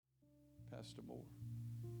Pastor Moore.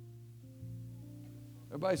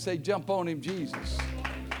 Everybody say, jump on him, Jesus.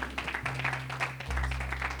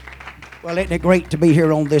 Well, isn't it great to be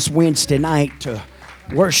here on this Wednesday night to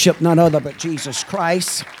worship none other but Jesus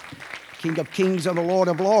Christ, King of Kings and the Lord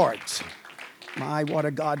of Lords. My, what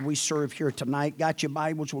a God we serve here tonight. Got your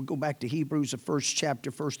Bibles? We'll go back to Hebrews, the first chapter,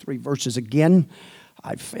 first 3 verses again.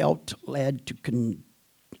 I felt led to,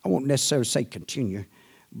 I won't necessarily say continue,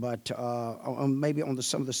 but maybe on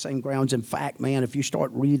some of the same grounds. In fact, man, if you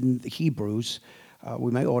start reading the Hebrews,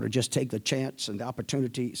 we may ought to just take the chance and the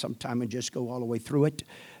opportunity sometime and just go all the way through it.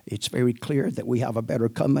 It's very clear that we have a better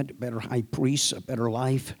covenant, a better high priest, a better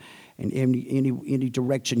life. In any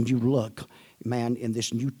direction you look, man, in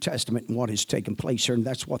this New Testament and what has taken place here, and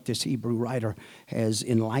that's what this Hebrew writer has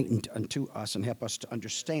enlightened unto us and help us to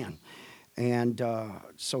understand. And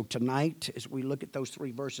so tonight, as we look at those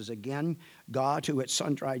 3 verses again, God, who at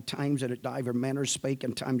sundry times and at divers manners spake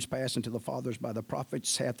in times past unto the fathers by the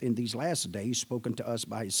prophets, hath in these last days spoken to us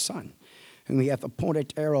by his Son, whom he hath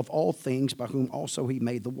appointed heir of all things, by whom also he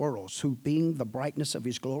made the worlds, who being the brightness of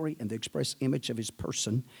his glory and the express image of his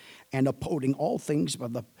person, and upholding all things by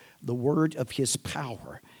the word of his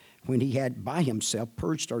power, when he had by himself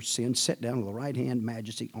purged our sins, sat down on the right hand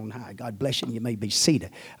majesty on high. God bless you, and you may be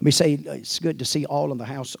seated. Let me say it's good to see all in the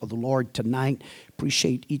house of the Lord tonight.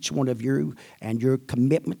 Appreciate each one of you and your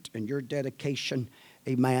commitment and your dedication,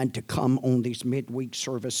 amen, to come on these midweek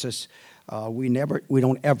services. We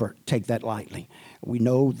don't ever take that lightly. We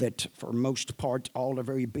know that for most part, all are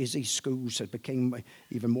very busy. Schools have become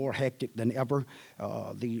even more hectic than ever.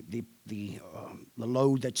 The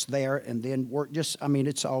load that's there, and then work.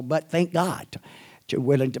 It's all. But thank God you're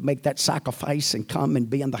willing to make that sacrifice and come and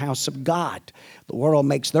be in the house of God. The world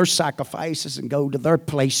makes their sacrifices and go to their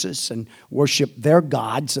places and worship their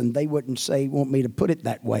gods, and they wouldn't want me to put it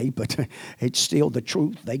that way, but it's still the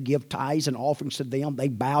truth. They give tithes and offerings to them. They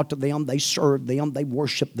bow to them. They serve them. They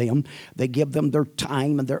worship them. They give them their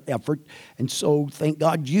time and their effort. And so thank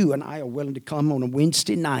God you and I are willing to come on a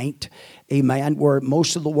Wednesday night, amen, where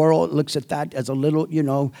most of the world looks at that as a little,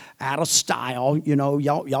 out of style.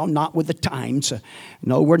 Y'all not with the times.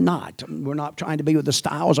 No, we're not. We're not trying to be with the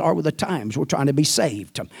styles or with the times. We're trying to be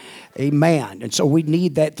saved. Amen. And so we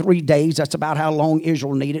need that 3 days. That's about how long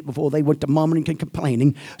Israel needed before they went to mumbling and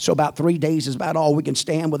complaining. So about 3 days is about all we can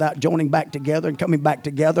stand without joining back together and coming back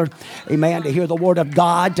together. Amen. To hear the word of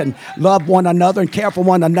God and love one another and care for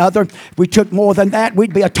one another. If we took more than that,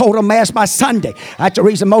 we'd be a total mess by Sunday. That's the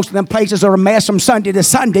reason most of them places are a mess from Sunday to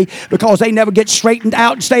Sunday, because they never get straightened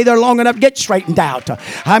out and stay there long enough to get straightened out.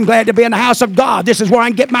 I'm glad to be in the house of God. This is where I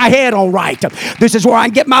can get my head on right. This is where I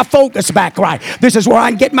can get my focus back right. This is where I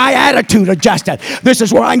can get my attitude adjusted. This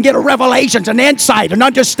is where I can get a revelations and insight and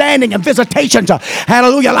understanding and visitations.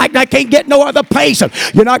 Hallelujah. Like I can't get no other place.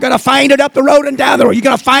 You're not going to find it up the road and down the road. You're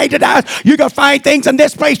going to find it out. You're going to find things in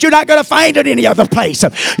this place you're not going to find it any other place.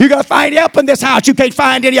 You're going to find help in this house you can't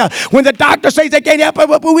find any other. When the doctor says they can't help it,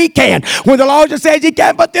 but we can. When the lawyer says he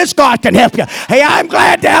can't, but this God can help you. Hey, I'm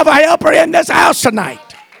glad to have a helper in this house tonight.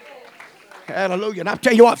 Hallelujah. And I'll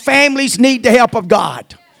tell you what, families need the help of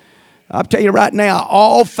God. I'll tell you right now,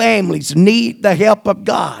 all families need the help of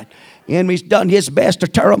God. The enemy's done his best to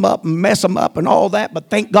tear them up and mess them up and all that, but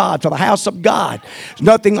thank God for the house of God. There's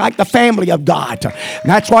nothing like the family of God. And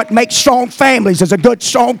that's what makes strong families, is a good,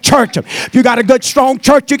 strong church. If you got a good, strong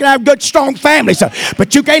church, you can have good, strong families.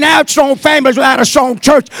 But you can't have strong families without a strong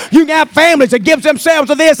church. You can have families that gives themselves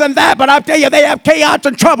to this and that, but I'll tell you, they have chaos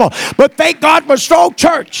and trouble. But thank God for a strong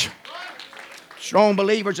church. Strong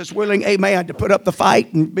believers that's willing, amen, to put up the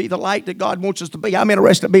fight and be the light that God wants us to be. I'm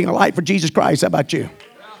interested in being a light for Jesus Christ. How about you?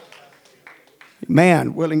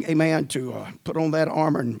 Man, willing, amen, to put on that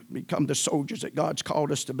armor and become the soldiers that God's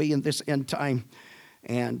called us to be in this end time.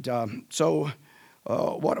 And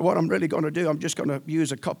what I'm really going to do, I'm just going to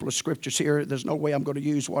use a couple of scriptures here. There's no way I'm going to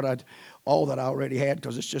use all that I already had,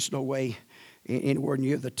 because it's just no way anywhere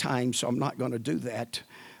near the time, so I'm not going to do that.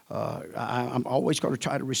 I'm always going to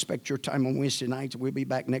try to respect your time on Wednesday nights. We'll be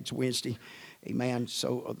back next Wednesday. Amen.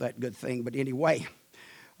 So that good thing. But anyway,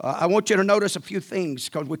 I want you to notice a few things,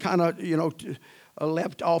 because we kind of,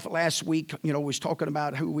 left off last week. We was talking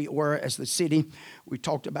about who we were as the city. We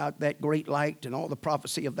talked about that great light and all the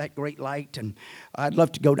prophecy of that great light. And I'd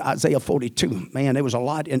love to go to Isaiah 42. Man, there was a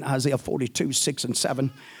lot in Isaiah 42, 6 and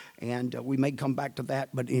 7. And we may come back to that,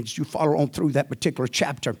 but as you follow on through that particular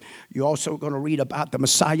chapter, you're also going to read about the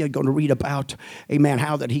Messiah. You're going to read about, amen,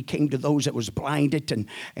 how that he came to those that was blinded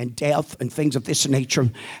and deaf and things of this nature.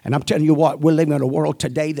 And I'm telling you what, we're living in a world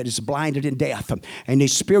today that is blinded and deaf. And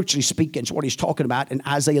he's spiritually speaking is what he's talking about in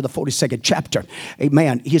Isaiah the 42nd chapter.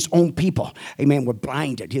 Amen. His own people, amen, were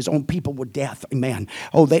blinded. His own people were deaf. Amen.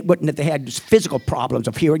 Oh, they wouldn't that they had physical problems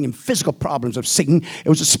of hearing and physical problems of seeing. It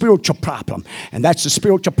was a spiritual problem. And that's the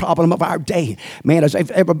spiritual problem of our day. Man, has there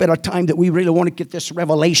ever been a time that we really want to get this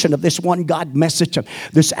revelation of this one God message, of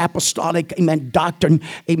this apostolic, amen, doctrine,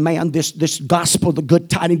 amen, this gospel, the good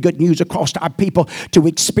tidings, good news across to our people to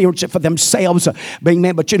experience it for themselves.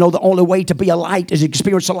 Amen. But you know, the only way to be a light is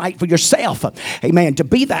experience a light for yourself. Amen. To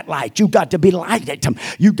be that light, you got to be lighted.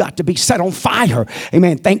 You got to be set on fire.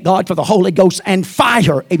 Amen. Thank God for the Holy Ghost and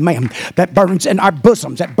fire. Amen. That burns in our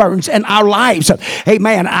bosoms, that burns in our lives.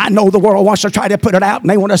 Amen. I know the world wants to try to put it out and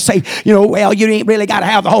they want to say, you know, well, you ain't really got to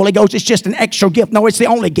have the Holy Ghost. It's just an extra gift. No, it's the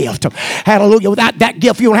only gift. Hallelujah. Without that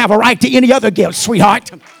gift, you don't have a right to any other gift,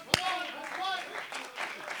 sweetheart.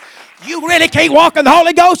 You really can't walk in the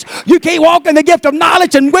Holy Ghost. You can't walk in the gift of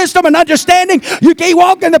knowledge and wisdom and understanding. You can't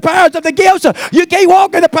walk in the powers of the gifts. You can't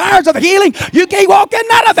walk in the powers of the healing. You can't walk in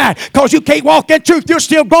none of that because you can't walk in truth. You're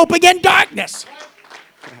still groping in darkness.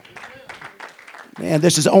 Man,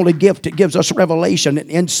 this is the only gift that gives us revelation and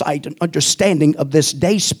insight and understanding of this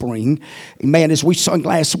day spring. Amen. As we sung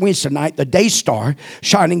last Wednesday night, the day star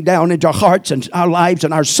shining down into our hearts and our lives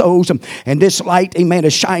and our souls. And this light, amen,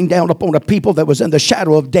 is shining down upon a people that was in the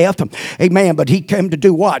shadow of death. Amen. But he came to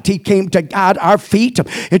do what? He came to guide our feet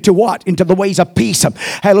into what? Into the ways of peace.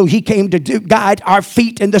 Hallelujah. He came to guide our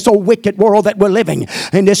feet in this old wicked world that we're living,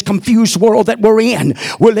 in this confused world that we're in.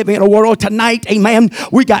 We're living in a world tonight, amen.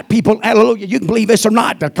 We got people, hallelujah, you can believe this or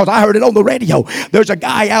not, because I heard it on the radio. There's a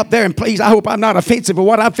guy out there, and please, I hope I'm not offensive with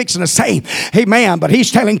what I'm fixing to say. Amen. But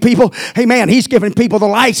he's telling people, amen, he's giving people the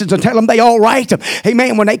license and tell them they all right.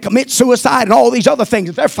 Amen. When they commit suicide and all these other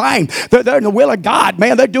things, they're fine. They're in the will of God,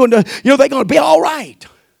 man. They're doing they're going to be all right.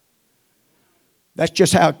 That's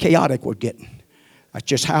just how chaotic we're getting. That's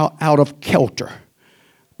just how out of kilter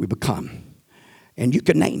we become. And you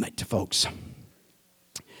can name it, folks.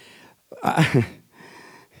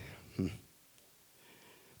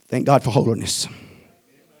 Thank God for holiness.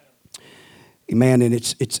 Amen. And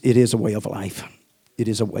it is a way of life. It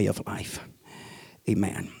is a way of life.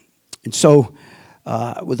 Amen. And so,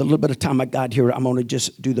 with a little bit of time I got here, I'm going to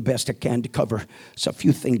just do the best I can to cover a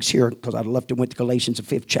few things here, because I'd love to went to Galatians, the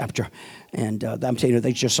 5th chapter. And I'm telling you,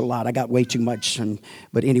 there's just a lot. I got way too much.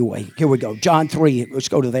 But anyway, here we go. John 3, let's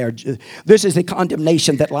go to there. This is the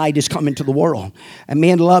condemnation that light is come into the world. And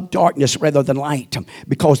men love darkness rather than light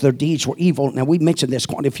because their deeds were evil. Now, we mentioned this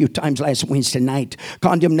quite a few times last Wednesday night.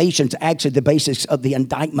 Condemnation is actually the basis of the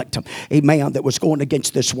indictment, amen, that was going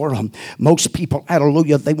against this world. Most people,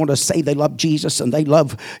 hallelujah, they want to say they love Jesus and they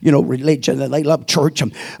love, religion and they love church.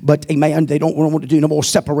 But, amen, they don't want to do no more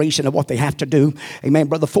separation of what they have to do. Amen.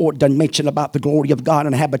 Brother Ford done mention about the glory of God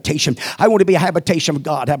and habitation. I want to be a habitation of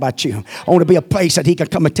God. How about you? I want to be a place that he can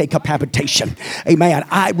come and take up habitation. Amen.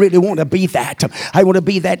 I really want to be that. I want to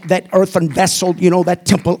be that earthen vessel, that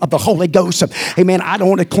temple of the Holy Ghost. Amen. I don't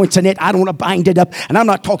want to quench it. I don't want to bind it up. And I'm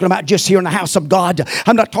not talking about just here in the house of God.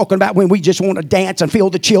 I'm not talking about when we just want to dance and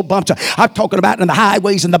feel the chill bumps. I'm talking about in the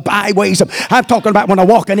highways and the byways. I'm talking about when I'm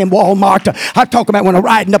walking in Walmart. I'm talking about when I'm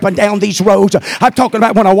riding up and down these roads. I'm talking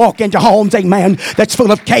about when I walk into homes, amen, that's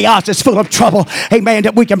full of chaos, it's full of trouble, amen,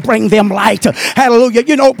 that we can bring them light. Hallelujah.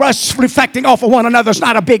 Us reflecting off of one another is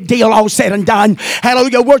not a big deal, all said and done.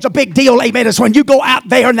 Hallelujah. What's a big deal, amen, is when you go out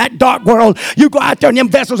there in that dark world, you go out there in them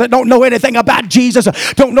vessels that don't know anything about Jesus,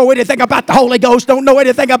 don't know anything about the Holy Ghost, don't know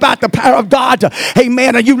anything about the power of God,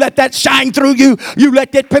 amen, and you let that shine through you. You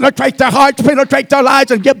let it penetrate their hearts, penetrate their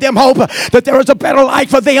lives, and give them hope that there is a better life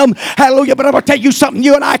for them. Hallelujah. But I'm going to tell you something.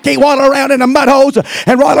 You and I can't waddle around in the mud holes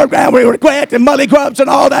and waddle around with regret and mully grubs and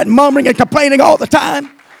all that, murmuring and complaining all the time.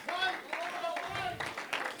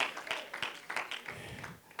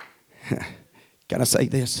 Can I say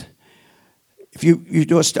this? If you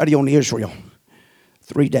do a study on Israel,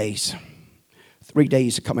 3 days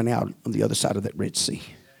of coming out on the other side of that Red Sea.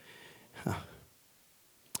 The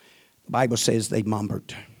Bible says they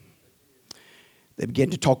murmured. They began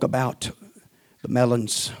to talk about the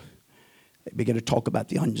melons. They began to talk about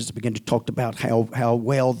the onions. They began to talk about how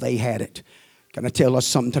well they had it. Can I tell us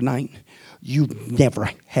something tonight? You never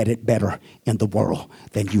had it better in the world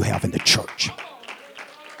than you have in the church.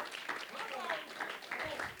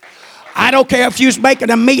 I don't care if you're making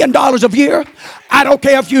 $1 million a year. I don't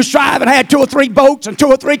care if you strive and had 2 or 3 boats and 2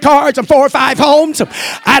 or 3 cars and 4 or 5 homes.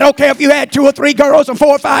 I don't care if you had 2 or 3 girls and 4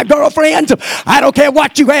 or 5 girlfriends. I don't care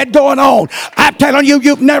what you had going on. I'm telling you,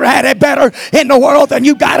 you've never had it better in the world than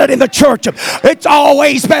you got it in the church. It's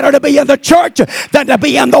always better to be in the church than to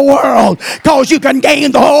be in the world, because you can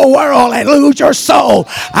gain the whole world and lose your soul.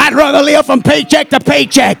 I'd rather live from paycheck to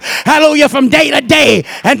paycheck, hallelujah, from day to day,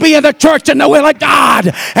 and be in the church in the will of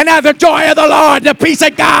God and have the joy of the Lord, the peace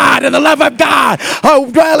of God, and the love of God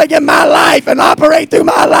dwelling in my life and operate through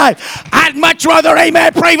my life. I'd much rather,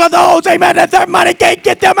 amen, pray for those, amen, that their money can't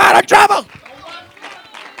get them out of trouble.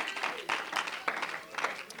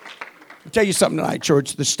 I'll tell you something tonight,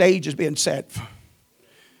 church. The stage is being set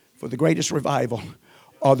for the greatest revival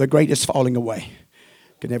or the greatest falling away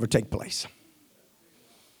can never take place.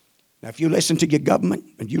 Now, if you listen to your government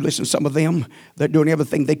and you listen to some of them, they're doing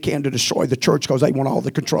everything they can to destroy the church because they want all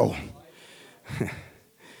the control.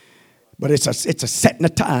 But it's a setting a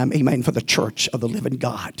time, amen, for the church of the living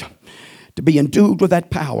God to be endued with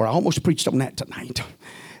that power. I almost preached on that tonight.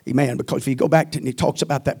 Amen. Because if you go back to, and he talks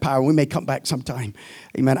about that power, we may come back sometime.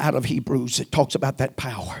 Amen. Out of Hebrews, it talks about that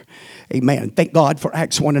power. Amen. Thank God for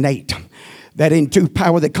Acts 1 and 8. That into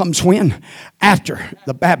power that comes when? After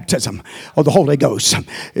the baptism of the Holy Ghost.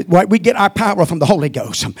 We get our power from the Holy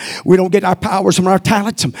Ghost. We don't get our powers from our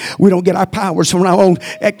talents. We don't get our powers from our own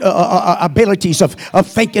abilities of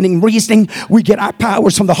thinking and reasoning. We get our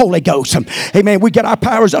powers from the Holy Ghost. Amen. We get our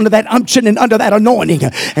powers under that unction and under that anointing.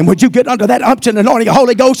 And when you get under that unction and anointing of the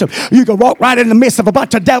Holy Ghost, you can walk right in the midst of a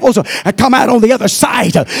bunch of devils and come out on the other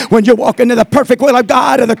side. When you walk into the perfect will of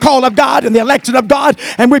God and the call of God and the election of God,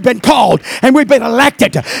 and we've been called and we've been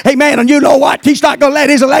elected. Amen. And you know what? He's not going to let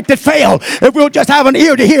his elected fail. If we'll just have an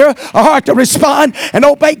ear to hear, a heart to respond, and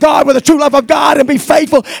obey God with the true love of God and be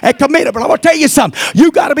faithful and committed. But I want to tell you something.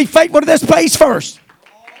 You got to be faithful to this place first.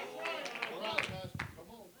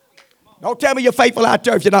 Don't tell me you're faithful out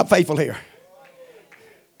there if you're not faithful here.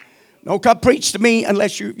 Don't come preach to me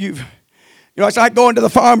unless you've you know, it's like going to the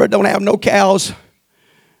farmer, don't have no cows.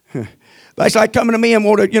 It's like coming to me and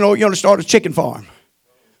want to start a chicken farm.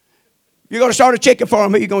 You're going to start a chicken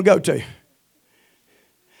farm, who are you going to go to?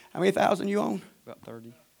 How many thousand you own? About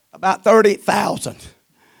 30. About 30,000.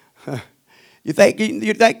 You think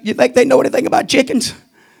they know anything about chickens?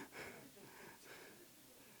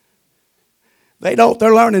 They don't.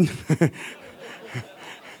 They're learning.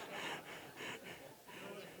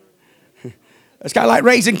 It's kind of like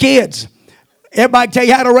raising kids. Everybody can tell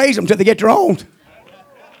you how to raise them until they get their own.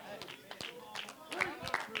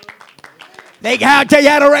 They can tell you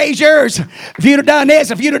how to raise yours. If you'd have done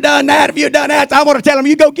this, if you'd have done that, if you'd have done that, I want to tell them,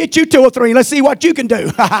 you go get you 2 or 3. Let's see what you can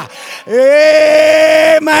do.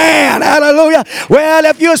 Amen. Hallelujah. Well,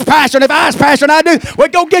 if you was pastor, if I was pastor and I do, well,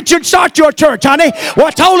 go get you and start your church, honey.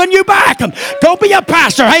 What's holding you back? Go be a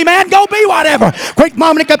pastor. Amen. Go be whatever. Quit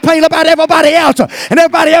mumbling and complaining about everybody else. And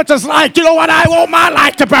everybody else's light. You know what? I want my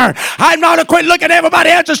light to burn. I'm not going to quit looking at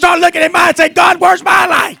everybody else and start looking at mine and say, God, where's my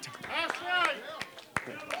light?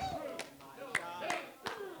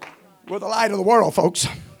 We're the light of the world, folks.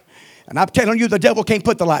 And I'm telling you, the devil can't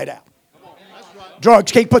put the light out.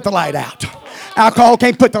 Drugs can't put the light out. Alcohol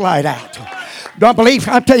can't put the light out. Don't believe?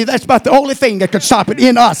 I tell you, that's about the only thing that could stop it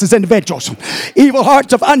in us as individuals. Evil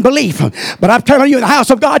hearts of unbelief. But I'm telling you, in the house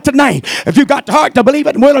of God tonight, if you've got the heart to believe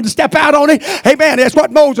it and willing to step out on it, amen, that's what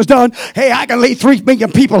Moses done. Hey, I can lead 3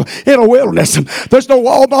 million people in a wilderness. There's no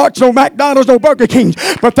Walmarts, no McDonald's, no Burger Kings,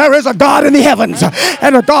 but there is a God in the heavens,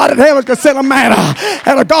 and a God in heaven can send a manna,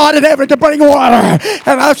 and a God in heaven can bring water.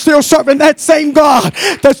 And I'm still serving that same God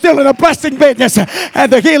that's still in the blessing business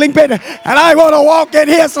and the healing business, and I want to walk in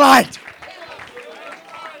his light.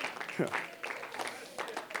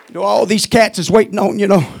 You know, all these cats is waiting on,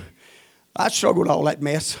 I struggled with all that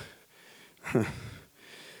mess.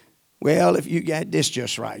 Well, if you had this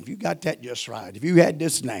just right, if you got that just right, if you had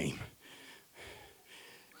this name,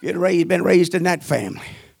 if you'd been raised in that family.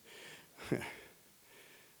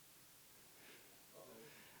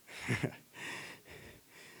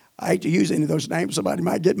 I hate to use any of those names. Somebody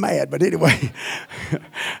might get mad, but anyway,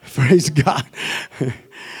 praise God.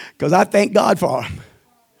 Because I thank God for them.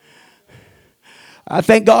 I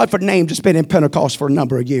thank God for names that's been in Pentecost for a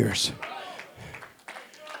number of years.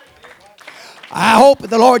 I hope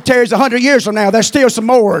the Lord tarries 100 years from now. There's still some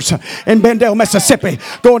Moors in Bendale, Mississippi,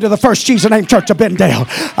 going to the First Jesus Name Church of Bendale.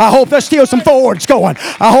 I hope there's still some Fords going.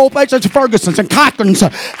 I hope there's some Fergusons and Cochrans,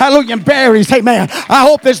 hallelujah, and Berries, amen. I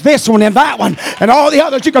hope there's this one and that one and all the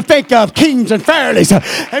others you can think of, Kings and Fairleys.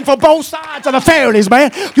 And for both sides of the Fairleys,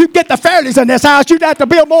 man, you get the Fairleys in this house, you'd have to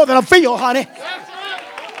build more than a field, honey.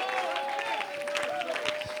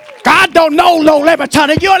 God don't know no limits,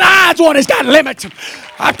 honey. You and I's one that's got limits.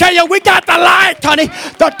 I tell you, we got the light, honey.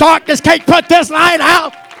 The darkness can't put this light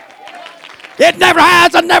out. It never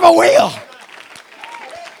has and never will.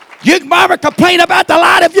 You can murmur, complain about the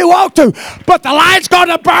light if you want to, but the light's going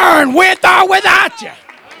to burn with or without you.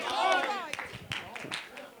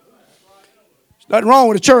 There's nothing wrong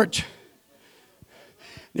with the church.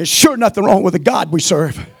 There's sure nothing wrong with the God we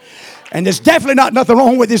serve. And there's definitely nothing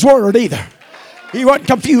wrong with His Word either. He wasn't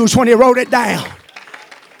confused when He wrote it down.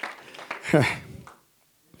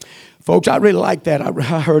 Folks, I really like that.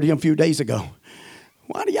 I heard Him a few days ago.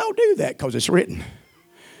 Why do y'all do that? Because it's written.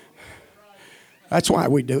 That's why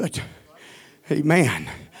we do it. Amen.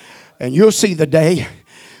 And you'll see the day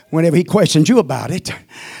whenever He questions you about it.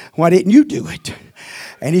 Why didn't you do it?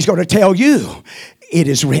 And He's going to tell you, it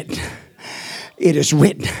is written. It is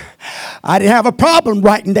written. I didn't have a problem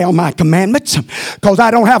writing down my commandments because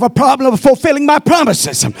I don't have a problem fulfilling my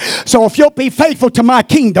promises. So if you'll be faithful to my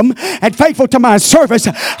kingdom and faithful to my service,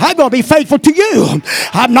 I'm going to be faithful to you.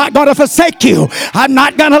 I'm not going to forsake you. I'm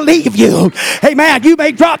not going to leave you. Amen. You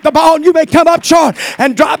may drop the ball and you may come up short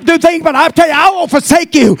and do things, but I'll tell you, I won't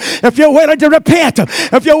forsake you. If you're willing to repent,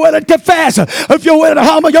 if you're willing to confess, if you're willing to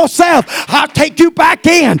humble yourself, I'll take you back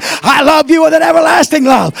in. I love you with an everlasting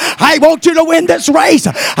love. I want you to win this race.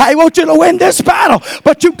 I want you to win this battle,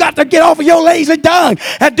 but you've got to get off of your lazy dung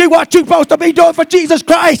and do what you're supposed to be doing for Jesus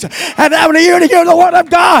Christ and have an ear to hear the Word of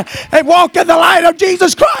God and walk in the light of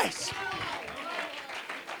Jesus Christ.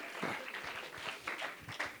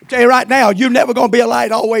 I tell you right now, you're never going to be a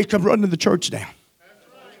light always come running the church down.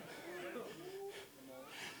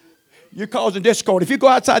 You're causing discord. If you go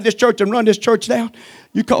outside this church and run this church down,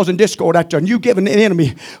 you're causing discord out there. And you're giving the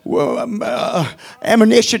enemy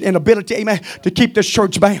ammunition and ability, amen, to keep this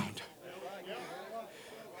church bound.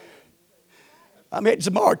 I'm hitting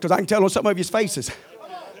some mark because I can tell on some of his faces.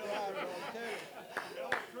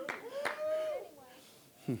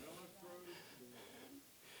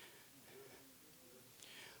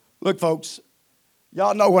 Look, folks,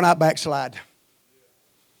 y'all know when I backslide.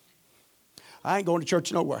 I ain't going to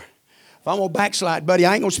church nowhere. If I'm going to backslide, buddy,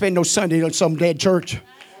 I ain't going to spend no Sunday in some dead church.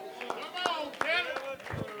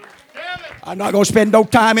 I'm not going to spend no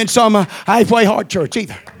time in some halfway hard church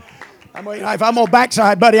either. If I'm going to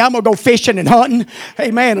backslide, buddy, I'm going to go fishing and hunting,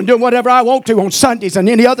 amen, and doing whatever I want to on Sundays and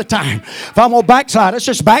any other time. If I'm going to backslide, let's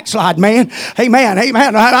just backslide, man. Amen,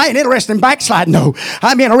 amen. I ain't interested in backsliding, no.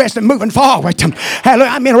 I'm interested in moving forward.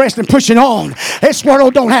 I'm interested in pushing on. This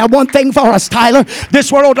world don't have one thing for us, Tyler.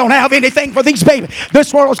 This world don't have anything for these babies.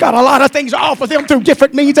 This world's got a lot of things to offer them through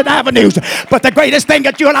different means and avenues. But the greatest thing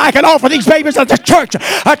that you and I can offer these babies is the church.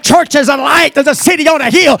 A church is a light. There's a city on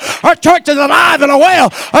a hill. A church is alive and a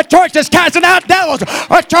well. A church is casting out devils.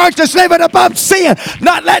 A church is living above sin,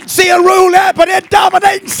 not letting sin rule that, but it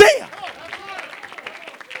dominating sin.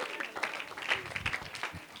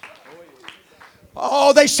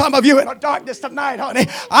 Oh, there's some of you in the darkness tonight, honey.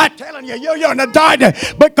 I'm telling you, you're in the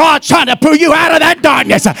darkness, but God's trying to pull you out of that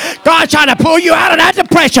darkness. God's trying to pull you out of that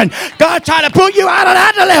depression. God's trying to pull you out of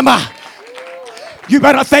that dilemma. You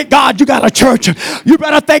better thank God you got a church. You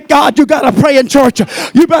better thank God you got a praying church.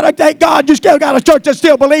 You better thank God you still got a church that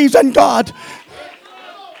still believes in God.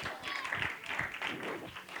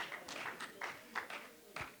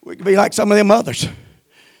 We can be like some of them others.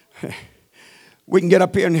 We can get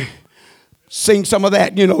up here and sing some of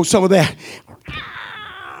that, some of that.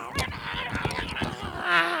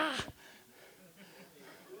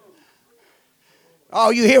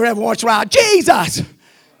 Oh, you hear every once in a while, Jesus.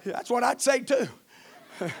 That's what I'd say too.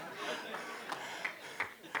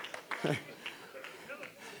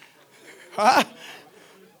 If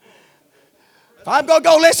I'm going to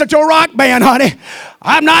go listen to a rock band, honey,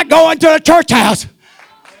 I'm not going to a church house.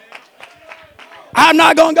 I'm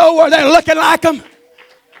not going to go where they're looking like them.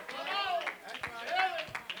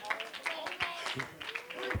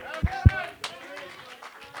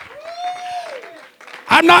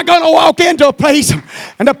 I'm not going to walk into a place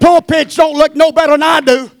and the pulpits don't look no better than I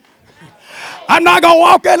do. I'm not going to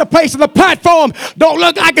walk into a place and the platform don't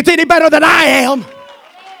look like it's any better than I am.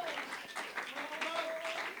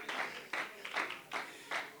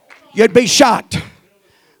 You'd be shocked.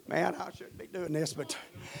 Man, I shouldn't be doing this, but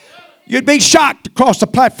you'd be shocked across the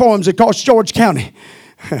platforms across George County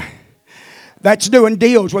that's doing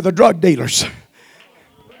deals with the drug dealers.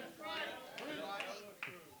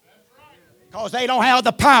 Because they don't have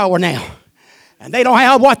the power now. And they don't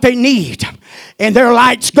have what they need. And their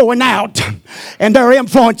light's going out. And their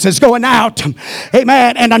influence is going out.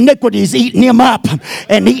 Amen. And iniquity is eating them up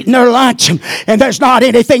and eating their lunch. And there's not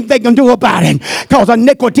anything they can do about it. Because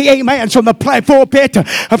iniquity, amen, from the pulpit,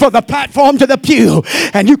 from the platform to the pew.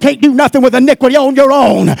 And you can't do nothing with iniquity on your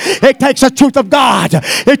own. It takes the truth of God.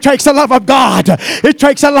 It takes the love of God. It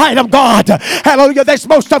takes the light of God. Hallelujah. There's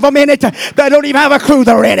most of them in it. They don't even have a clue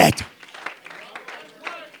they're in it.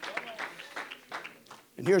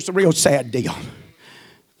 And here's the real sad deal.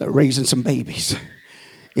 They're raising some babies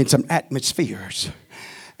in some atmospheres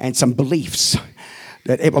and some beliefs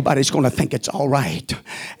that everybody's going to think it's all right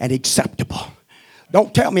and acceptable.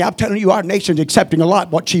 Don't tell me, I'm telling you, our nation's accepting a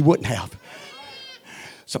lot what she wouldn't have.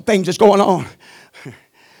 Some things that's going on.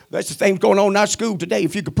 There's the things going on in our school today.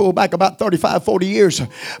 If you could pull back about 35, 40 years,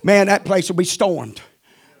 man, that place would be stormed.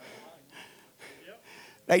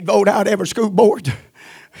 They'd vote out every school board.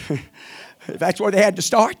 If that's where they had to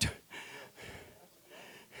start.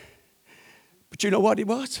 But you know what it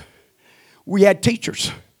was? We had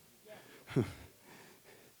teachers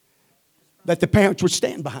that the parents would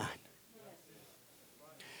stand behind.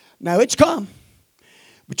 Now it's come.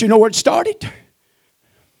 But you know where it started?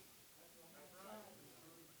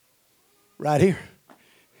 Right here.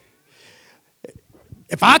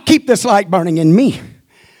 If I keep this light burning in me,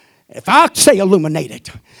 if I say illuminated,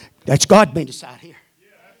 that's God being inside here.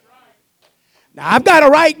 Now, I've got a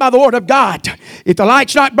right by the word of God. If the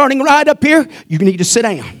light's not burning right up here, you need to sit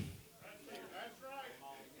down.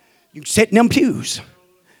 You can sit in them pews.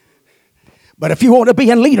 But if you want to be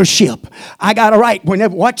in leadership, I got a right.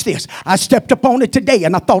 Whenever, watch this. I stepped upon it today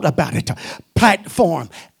and I thought about it. Platform,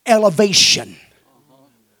 elevation.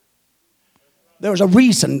 There's a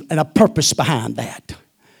reason and a purpose behind that.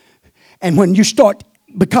 And when you start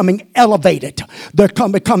becoming elevated, there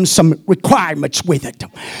becomes some requirements with it.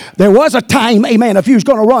 There was a time, amen, if you was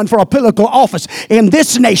going to run for a political office in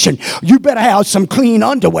this nation, you better have some clean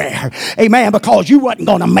underwear, amen, because you wasn't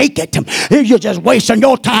going to make it. You're just wasting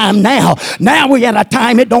your time now. Now we're at a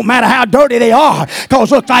time it don't matter how dirty they are,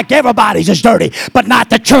 because it looks like everybody's is dirty, but not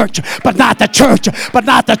the church, but not the church, but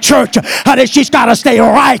not the church. Honey, she's got to stay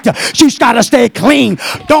right. She's got to stay clean.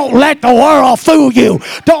 Don't let the world fool you.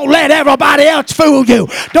 Don't let everybody else fool you.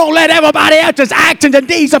 Don't let everybody else's actions and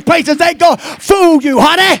deeds and places they go fool you,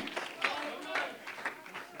 honey.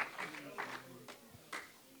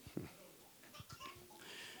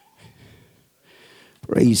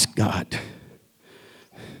 Praise God.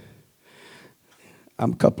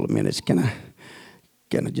 I'm a couple of minutes. Can I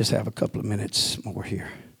just have a couple of minutes more here?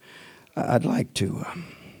 I'd like to,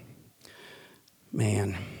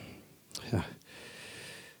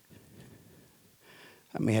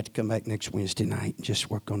 I may have to come back next Wednesday night and just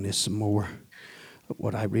work on this some more.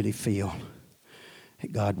 What I really feel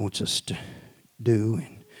that God wants us to do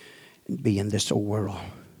and be in this old world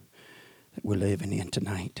that we're living in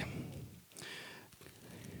tonight.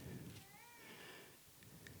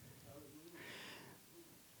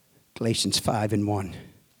 Galatians 5:1.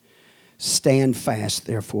 Stand fast,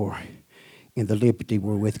 therefore, in the liberty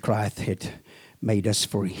wherewith Christ hath made us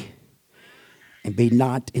free, and be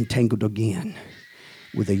not entangled again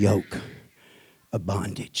with a yoke of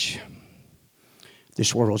bondage.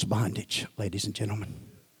 This world's bondage, ladies and gentlemen.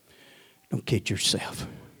 Don't kid yourself.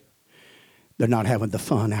 They're not having the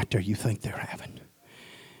fun out there you think they're having.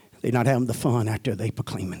 They're not having the fun out there they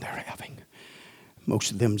proclaiming they're having.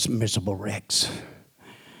 Most of them's miserable wrecks.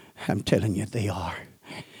 I'm telling you, they are.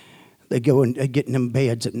 They go and they get in them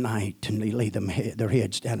beds at night and they lay their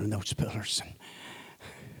heads down in those pillars. And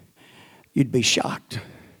you'd be shocked.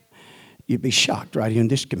 You'd be shocked right here in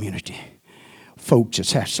this community. Folks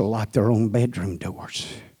just have to lock their own bedroom doors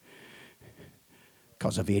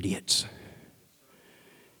because of idiots.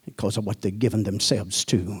 Because of what they've given themselves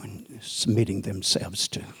to and submitting themselves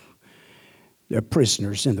to. They're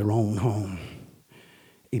prisoners in their own home.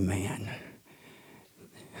 Amen.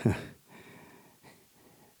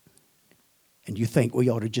 And you think we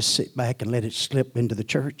ought to just sit back and let it slip into the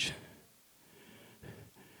church?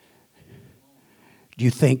 Do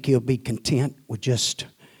you think he'll be content with just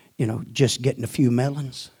getting a few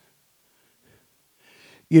melons?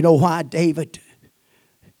 You know why David,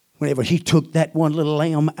 whenever he took that one little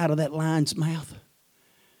lamb out of that lion's mouth,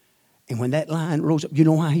 and when that lion rose up, you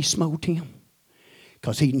know why he smote him?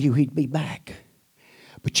 Because he knew he'd be back.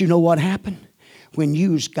 But you know what happened? When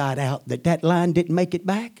news got out that lion didn't make it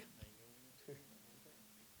back,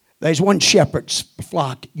 there's one shepherd's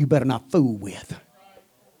flock you better not fool with.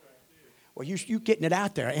 Well, you getting it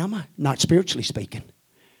out there, am I? Not spiritually speaking.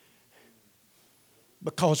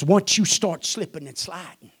 Because once you start slipping and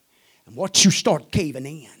sliding, and once you start caving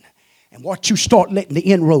in, And once you start letting the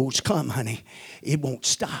inroads come, honey, it won't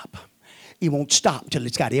stop. It won't stop till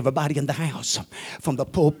it's got everybody in the house, from the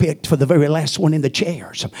pulpit to the very last one in the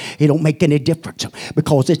chairs. It don't make any difference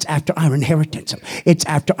because it's after our inheritance. It's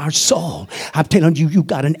after our soul. I'm telling you, you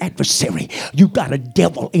got an adversary. You got a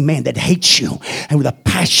devil, amen, that hates you and with a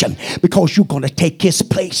passion because you're going to take his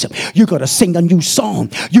place. You're going to sing a new song.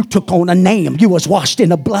 You took on a name. You was washed in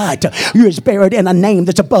the blood. You was buried in a name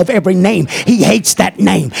that's above every name. He hates that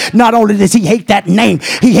name. Not only does he hate that name,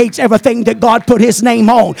 he hates everything that God put his name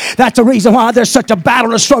on. That's the reason why there's such a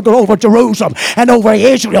battle and struggle over Jerusalem and over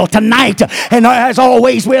Israel tonight, and as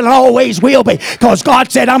always will and always will be, because God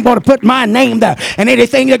said, I'm going to put my name there, and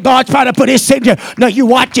anything that God's trying to put his signature. Now you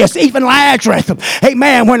watch this. Even Lazarus,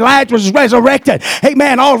 amen, when Lazarus was resurrected,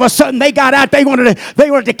 amen, all of a sudden they got out, they wanted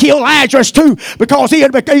to kill Lazarus too, because he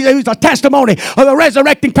was a testimony of the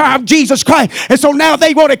resurrecting power of Jesus Christ. And so now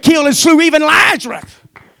they want to kill and slew even Lazarus.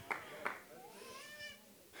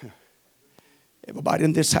 Everybody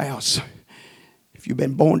in this house, if you've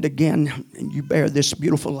been born again and you bear this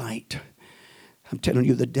beautiful light, I'm telling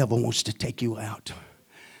you, the devil wants to take you out.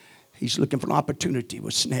 He's looking for an opportunity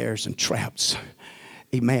with snares and traps.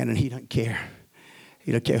 Amen. And he doesn't care.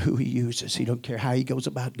 He doesn't care who he uses. He don't care how he goes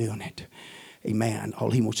about doing it. Amen.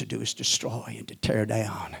 All he wants to do is destroy and to tear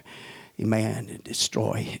down. Amen. And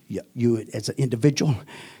destroy you as an individual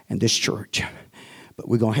and this church. But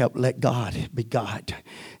we're going to let God be God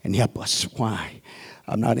and help us. Why?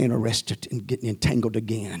 I'm not interested in getting entangled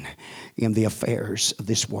again in the affairs of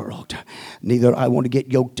this world. Neither I want to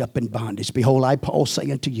get yoked up in bondage. Behold, I, Paul, say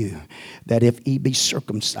unto you, that if ye be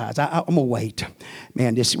circumcised. I'm going to wait.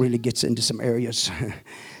 Man, this really gets into some areas,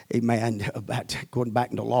 amen, about going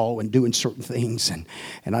back into law and doing certain things.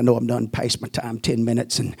 And I know I'm done past my time, 10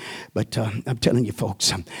 minutes. But I'm telling you,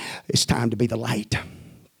 folks, it's time to be the light.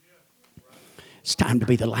 It's time to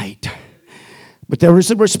be the light. But there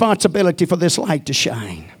is a responsibility for this light to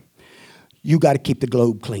shine. You got to keep the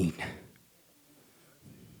globe clean.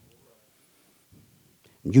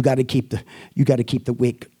 You got to keep the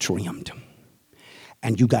wick trimmed.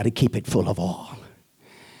 And you got to keep it full of oil.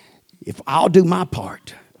 If I'll do my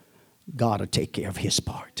part, God will take care of his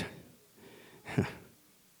part. If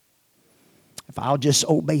I'll just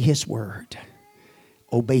obey his word,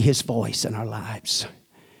 obey his voice in our lives,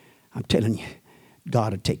 I'm telling you,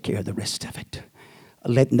 God will take care of the rest of it.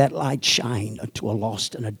 Letting that light shine into a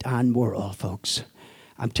lost and a dying world, folks.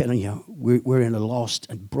 I'm telling you, we're in a lost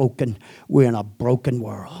and broken, we're in a broken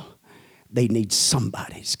world. They need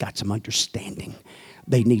somebody that's got some understanding.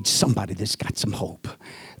 They need somebody that's got some hope.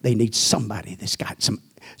 They need somebody that's got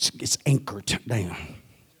it's anchored down.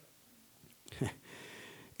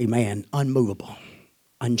 Amen. Unmovable,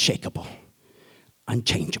 unshakable,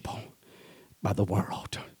 unchangeable by the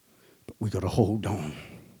world. But we got to hold on.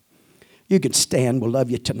 You can stand. We'll love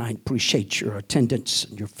you tonight. Appreciate your attendance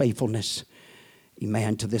and your faithfulness.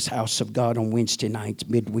 Amen. To this house of God on Wednesday nights,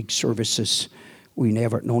 midweek services. We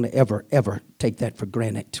never, don't ever take that for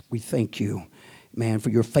granted. We thank you, man, for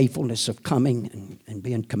your faithfulness of coming and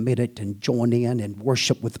being committed and joining in and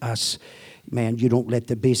worship with us. Man, you don't let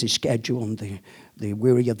the busy schedule and the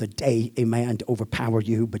weary of the day, amen, to overpower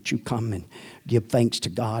you, but you come and give thanks to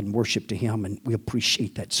God and worship to him, and we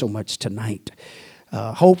appreciate that so much tonight.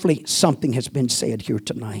 Hopefully something has been said here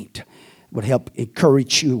tonight would help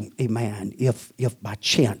encourage you, amen, if by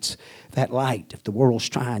chance that light, if the world's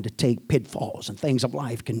trying to take pitfalls and things of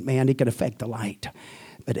life, it can affect the light.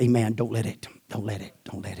 But amen, don't let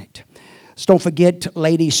it. So don't forget,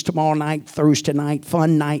 ladies, tomorrow night, Thursday night,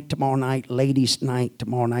 fun night tomorrow night, ladies' night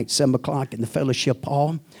tomorrow night, 7 o'clock in the fellowship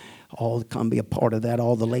hall. All come be a part of that,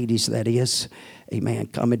 all the ladies that is. Amen.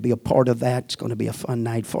 Come and be a part of that. It's going to be a fun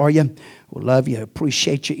night for you. We'll love you.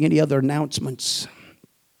 Appreciate you. Any other announcements?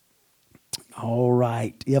 All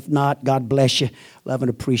right. If not, God bless you. Love and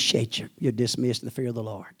appreciate you. You're dismissed in the fear of the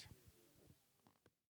Lord.